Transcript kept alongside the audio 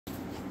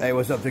Hey,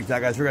 what's up,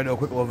 TikTok guys? We're gonna do a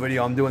quick little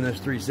video. I'm doing this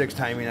 3/6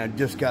 timing. I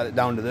just got it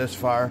down to this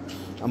far.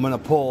 I'm gonna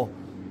pull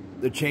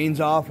the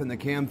chains off and the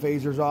cam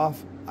phasers off.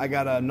 I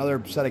got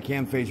another set of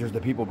cam phasers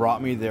that people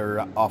brought me.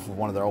 They're off of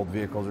one of their old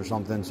vehicles or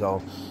something.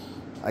 So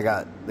I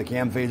got the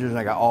cam phasers and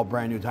I got all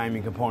brand new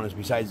timing components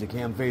besides the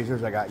cam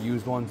phasers. I got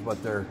used ones,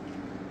 but they're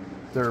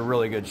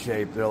really good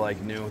shape. They're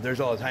like new. There's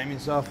all the timing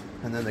stuff,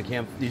 and then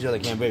these are the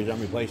cam phasers I'm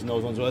replacing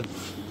those ones with.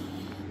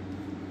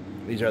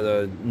 These are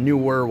the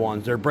newer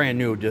ones. They're brand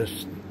new.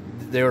 Just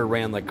they were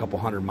ran like a couple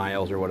 100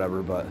 miles or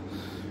whatever. But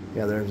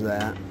yeah, there's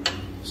that.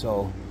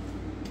 So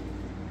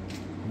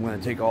I'm going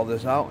to take all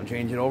this out and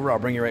change it over. I'll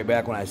bring you right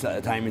back when I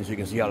set the timing so you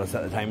can see how to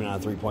set the timing on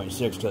a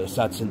 3.6, because it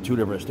sets in two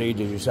different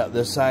stages. You set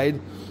this side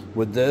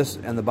with this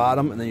and the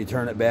bottom, and then you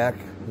turn it back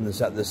and then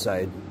set this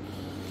side.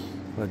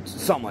 But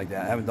something like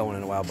that. I haven't done one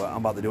in a while, but I'm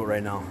about to do it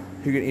right now.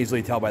 You can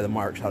easily tell by the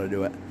marks how to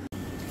do it.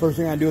 First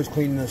thing I do is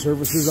clean the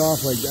surfaces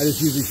off. Like, I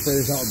just usually spray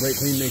this out with brake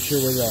clean, make sure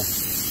where the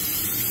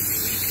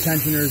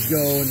tensioners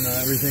go and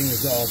everything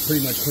is all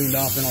pretty much cleaned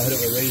off. Then I'll hit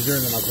it with a razor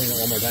and then I'll clean it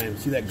one more time.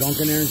 See that gunk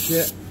in there and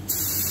shit?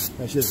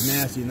 That shit's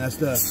nasty, and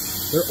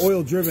they're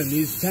oil driven.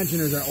 These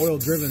tensioners are oil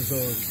driven, so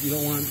you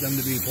don't want them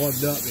to be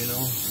plugged up, you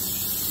know.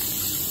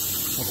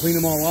 I'll clean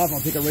them all off.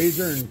 I'll take a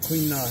razor and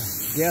clean the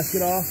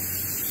gasket off.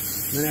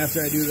 And then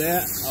after I do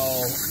that,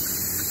 I'll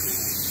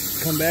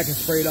come back and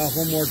spray it off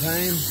one more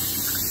time.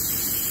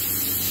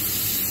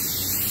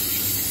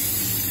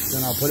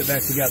 Then I'll put it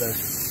back together.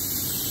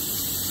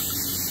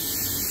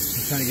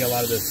 I'm trying to get a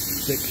lot of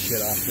this thick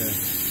shit off there.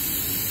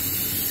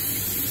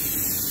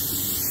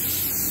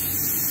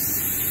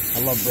 I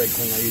love brake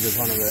clean. I use a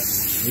ton of it.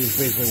 I use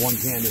basically one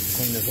can just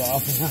to clean this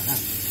off.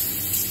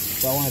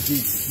 So I want to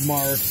see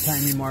marks,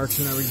 timing marks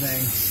and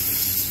everything.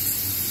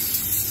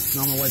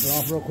 Now I'm going to wipe it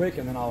off real quick,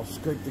 and then I'll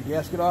scrape the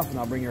gasket off, and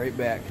I'll bring you right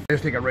back. I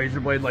just take a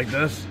razor blade like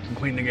this and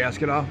clean the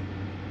gasket off.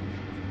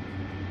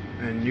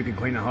 And you can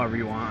clean it however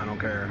you want, I don't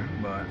care,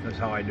 but that's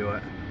how I do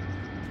it.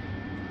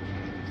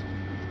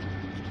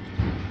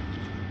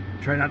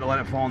 Try not to let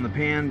it fall in the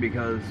pan,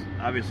 because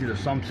obviously the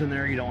sump's in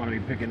there. You don't want to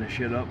be picking the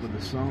shit up with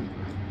the sump.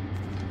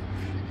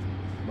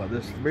 But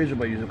this razor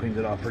blade usually cleans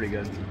it off pretty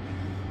good.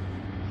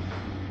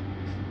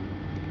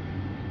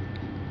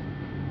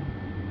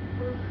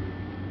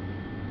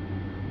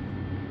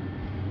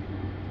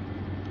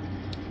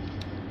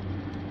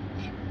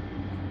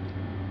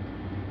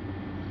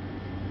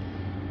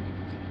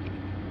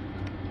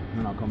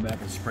 Then I'll come back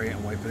and spray it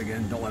and wipe it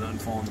again. Don't let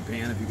it fall in the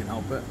pan if you can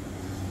help it.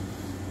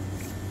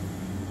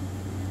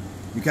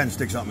 You can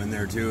stick something in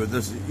there too.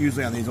 This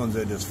usually on these ones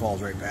it just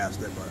falls right past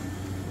it, but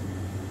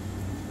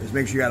just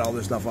make sure you got all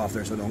this stuff off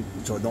there so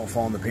it don't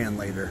fall in the pan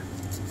later.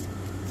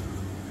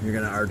 You're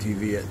gonna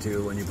RTV it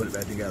too when you put it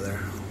back together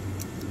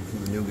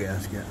with the new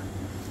gasket.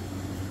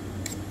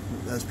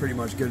 That's pretty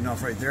much good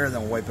enough right there.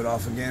 Then we'll wipe it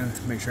off again.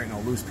 Make sure ain't no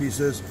loose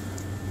pieces.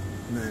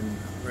 And then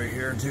right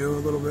here too a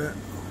little bit.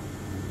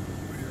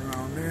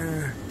 Around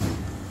there.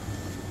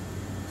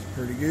 It's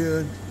pretty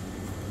good.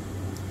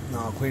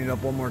 Now I'll clean it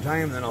up one more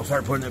time, and then I'll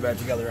start putting it back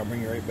together. I'll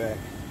bring you right back.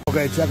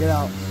 Okay, check it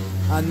out.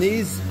 On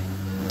these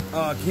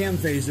cam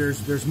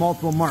phasers, there's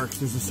multiple marks.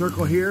 There's a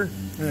circle here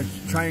and a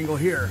triangle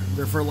here.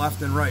 They're for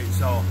left and right.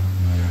 So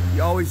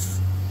you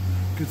always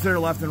consider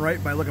left and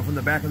right by looking from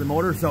the back of the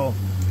motor. So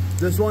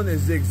this one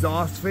is the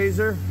exhaust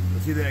phaser.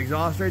 See the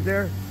exhaust right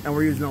there? And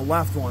we're using the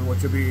left one,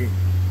 which would be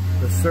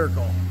the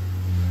circle,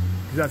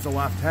 because that's the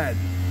left head.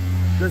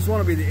 This one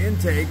will be the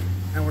intake,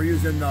 and we're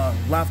using the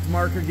left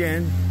mark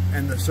again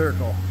and the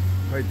circle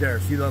right there.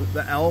 See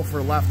the L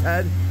for left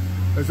head?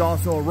 There's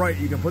also a right.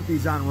 You can put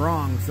these on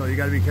wrong, so you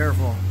got to be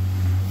careful.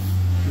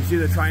 You see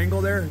the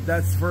triangle there?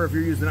 That's for if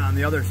you're using it on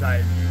the other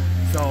side.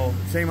 So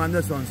same on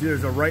this one. See,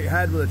 there's a right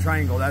head with a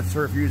triangle. That's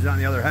for if you're using it on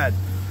the other head.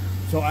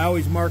 So I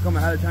always mark them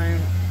ahead of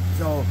time.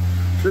 So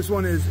this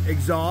one is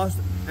exhaust,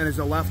 and it's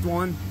the left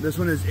one. This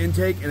one is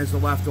intake, and it's the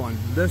left one.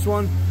 This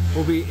one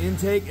will be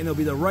intake, and it'll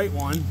be the right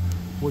one,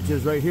 which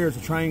is right here. It's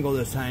a triangle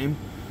this time.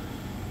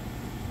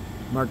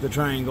 Mark the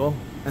triangle.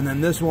 And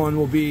then this one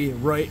will be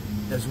right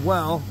as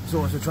well,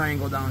 so it's a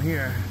triangle down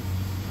here.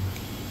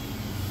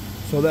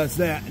 So that's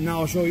that. And now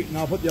I'll show you, and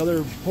I'll put the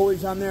other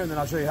pulleys on there, and then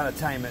I'll show you how to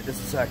time it.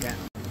 Just a second.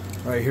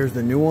 All right, here's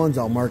the new ones.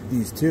 I'll mark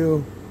these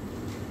two.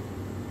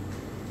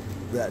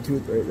 That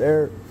tooth right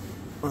there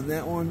on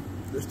that one.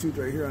 This tooth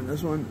right here on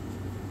this one.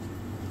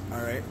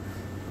 All right.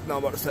 Now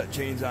I'm about to set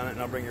chains on it, and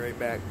I'll bring you right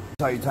back.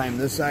 That's how you time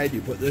this side.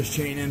 You put this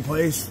chain in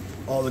place.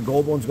 All the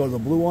gold ones go to the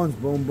blue ones.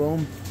 Boom,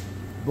 boom,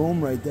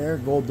 boom, right there.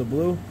 Gold to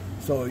blue.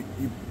 So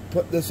you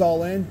put this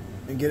all in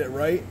and get it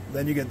right.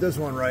 Then you get this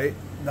one right.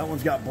 That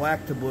one's got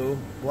black to blue,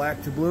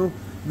 black to blue.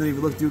 And then if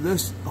you look through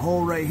this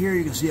hole right here,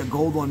 you can see a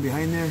gold one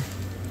behind there.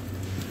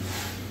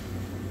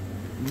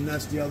 And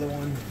that's the other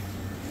one.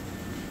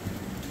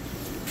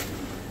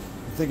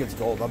 I think it's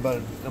gold. I'm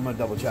gonna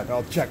double check.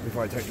 I'll check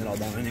before I tighten it all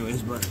down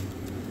anyways, but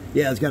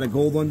yeah, it's got a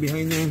gold one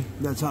behind there.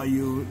 That's how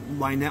you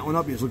line that one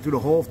up. You just look through the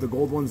hole. If the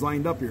gold one's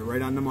lined up, you're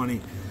right on the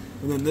money.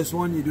 And then this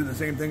one, you do the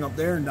same thing up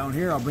there and down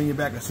here. I'll bring you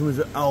back as soon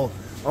as I'll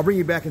I'll bring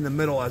you back in the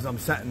middle as I'm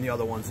setting the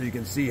other one so you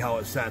can see how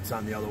it sets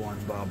on the other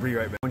ones, but I'll bring you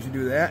right back. Once you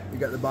do that, you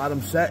got the bottom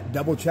set,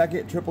 double check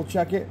it, triple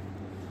check it.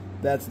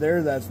 That's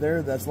there,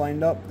 that's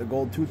lined up. The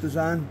gold tooth is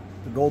on,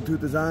 the gold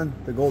tooth is on,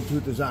 the gold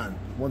tooth is on.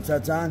 Once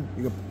that's on,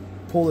 you can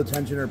pull the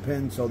tensioner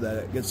pin so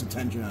that it gets the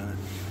tension on it.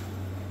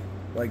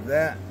 Like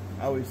that.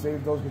 I always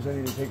save those because I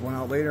need to take one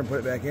out later and put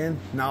it back in.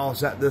 Now I'll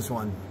set this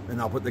one, and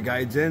I'll put the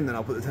guides in, then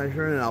I'll put the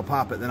tensioner in, and I'll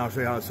pop it, then I'll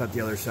show you how to set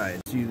the other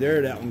side. See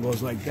there, that one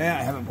goes like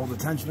that. I haven't pulled the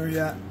tensioner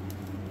yet.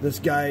 This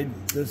guide,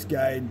 this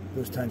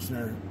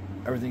tensioner,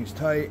 everything's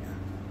tight.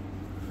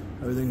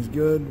 Everything's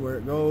good where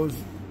it goes.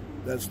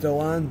 That's still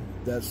on,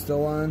 that's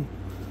still on,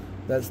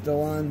 that's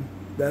still on,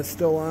 that's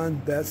still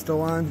on, that's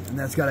still on, and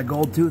that's got a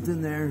gold tooth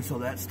in there, so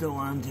that's still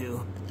on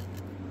too.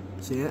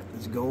 See it?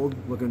 It's gold,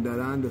 looking dead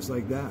on, just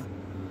like that.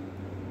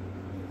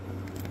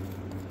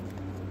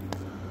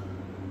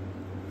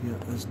 Yeah,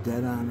 that's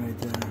dead on right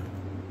there.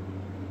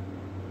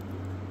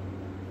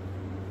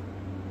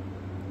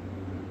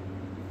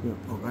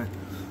 Yeah, okay.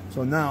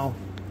 So now,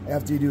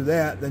 after you do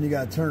that, then you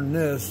gotta turn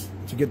this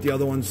to get the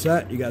other one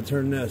set. You gotta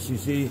turn this. You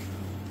see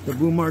the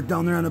blue mark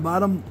down there on the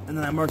bottom, and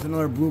then I marked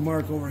another blue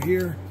mark over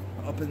here,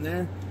 up in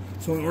there.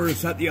 So in order to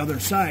set the other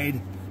side,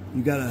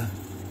 you gotta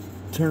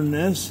turn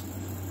this.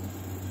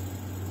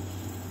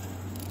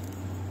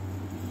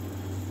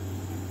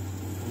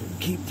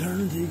 Keep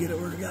turning until you get it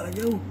where it gotta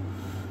go.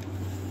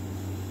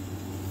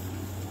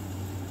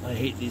 I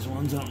hate these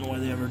ones. I don't know why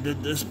they ever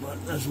did this,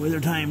 but that's the way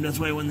they're timed. That's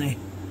why when they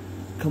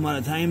come out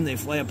of time, they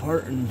fly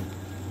apart and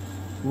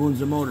ruins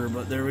the motor.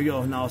 But there we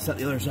go. Now I'll set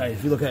the other side.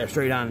 If you look at it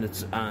straight on.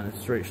 It's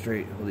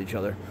straight with each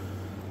other.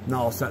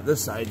 Now I'll set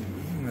this side,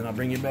 and then I'll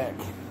bring you back.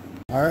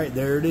 All right,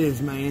 there it is,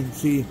 man.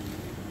 See,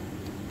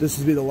 this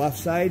would be the left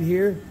side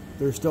here.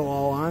 They're still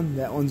all on.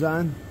 That one's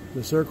on.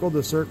 The circle,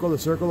 the circle, the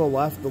circle, the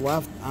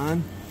left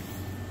on.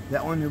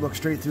 That one, you look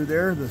straight through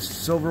there. The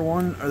silver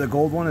one, or the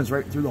gold one, is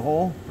right through the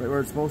hole, right where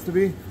it's supposed to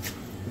be.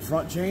 The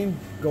front chain,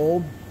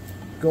 gold,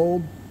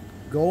 gold,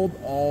 gold,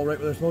 all right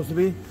where they're supposed to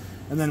be.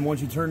 And then once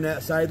you turn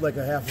that side like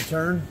a half a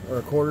turn, or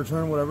a quarter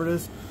turn, whatever it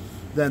is,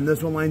 then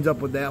this one lines up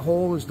with that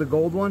hole, is the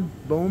gold one,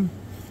 boom.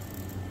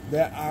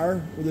 That R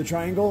with the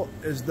triangle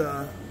is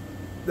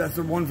that's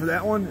the one for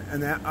that one,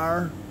 and that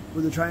R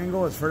with the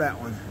triangle is for that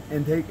one.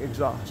 Intake,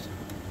 exhaust.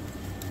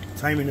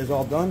 Timing is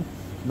all done.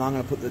 Now I'm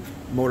going to put the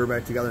motor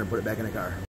back together and put it back in the car.